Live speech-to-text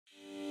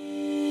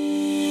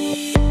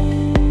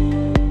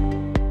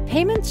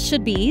Payments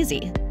should be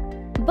easy,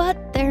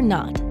 but they're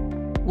not.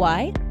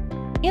 Why?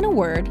 In a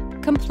word,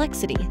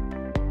 complexity.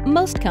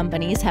 Most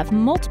companies have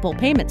multiple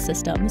payment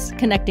systems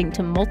connecting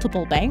to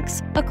multiple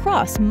banks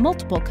across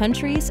multiple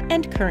countries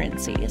and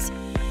currencies.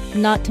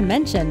 Not to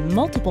mention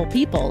multiple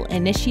people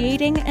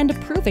initiating and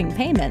approving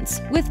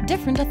payments with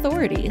different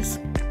authorities.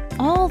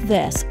 All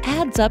this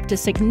adds up to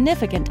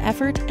significant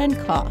effort and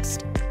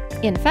cost.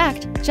 In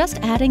fact, just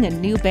adding a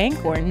new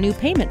bank or new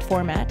payment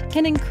format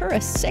can incur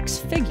a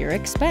six-figure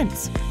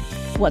expense.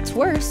 What's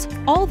worse,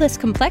 all this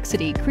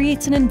complexity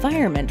creates an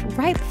environment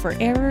ripe for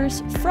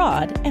errors,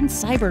 fraud, and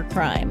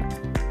cybercrime.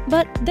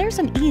 But there's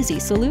an easy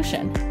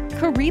solution: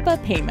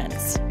 Kyriba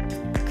Payments.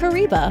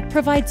 Kyriba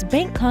provides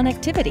bank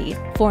connectivity,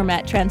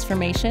 format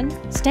transformation,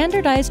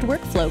 standardized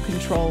workflow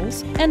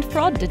controls, and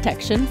fraud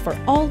detection for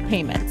all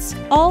payments,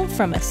 all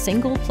from a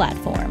single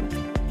platform.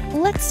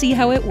 Let's see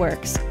how it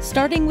works,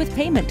 starting with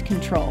payment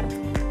control.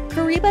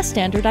 Kyriba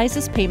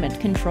standardizes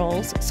payment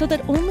controls so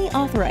that only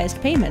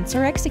authorized payments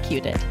are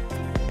executed.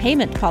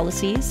 Payment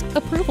policies,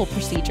 approval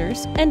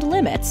procedures, and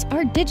limits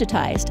are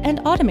digitized and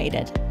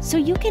automated, so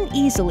you can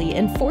easily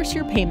enforce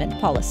your payment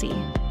policy.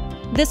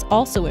 This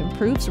also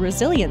improves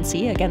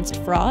resiliency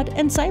against fraud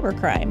and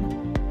cybercrime.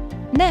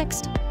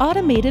 Next,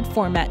 automated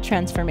format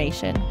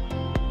transformation.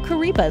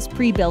 Kyriba's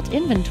pre-built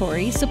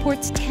inventory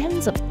supports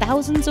tens of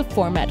thousands of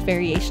format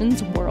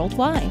variations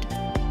worldwide.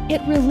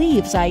 It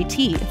relieves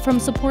IT from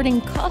supporting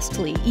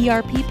costly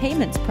ERP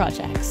payments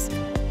projects.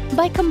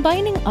 By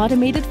combining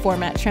automated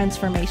format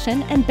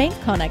transformation and bank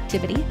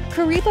connectivity,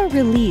 Kyriba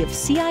relieves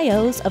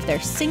CIOs of their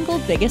single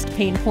biggest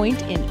pain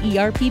point in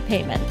ERP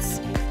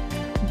payments.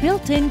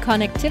 Built-in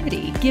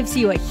connectivity gives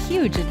you a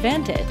huge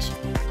advantage.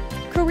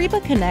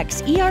 Kyriba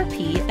connects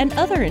ERP and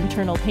other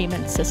internal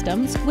payment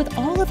systems with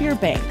all of your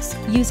banks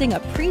using a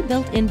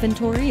pre-built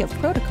inventory of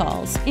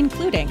protocols,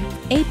 including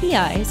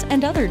APIs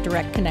and other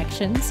direct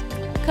connections,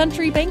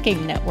 country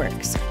banking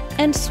networks,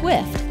 and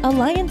SWIFT,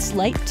 Alliance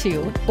Lite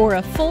 2, or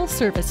a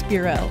full-service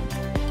bureau.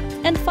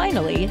 And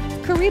finally,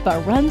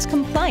 Kyriba runs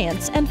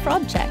compliance and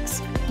fraud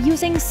checks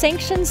using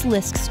sanctions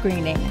list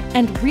screening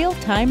and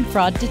real-time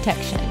fraud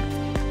detection.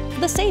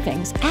 The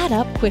savings add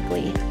up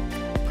quickly.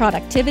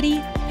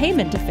 Productivity,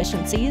 payment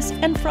efficiencies,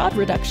 and fraud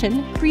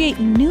reduction create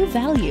new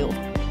value.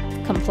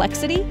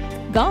 Complexity?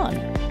 Gone.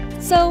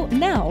 So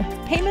now,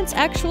 payments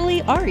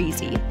actually are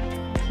easy.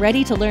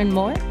 Ready to learn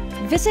more?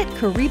 Visit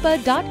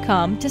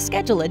Kyriba.com to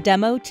schedule a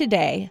demo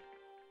today.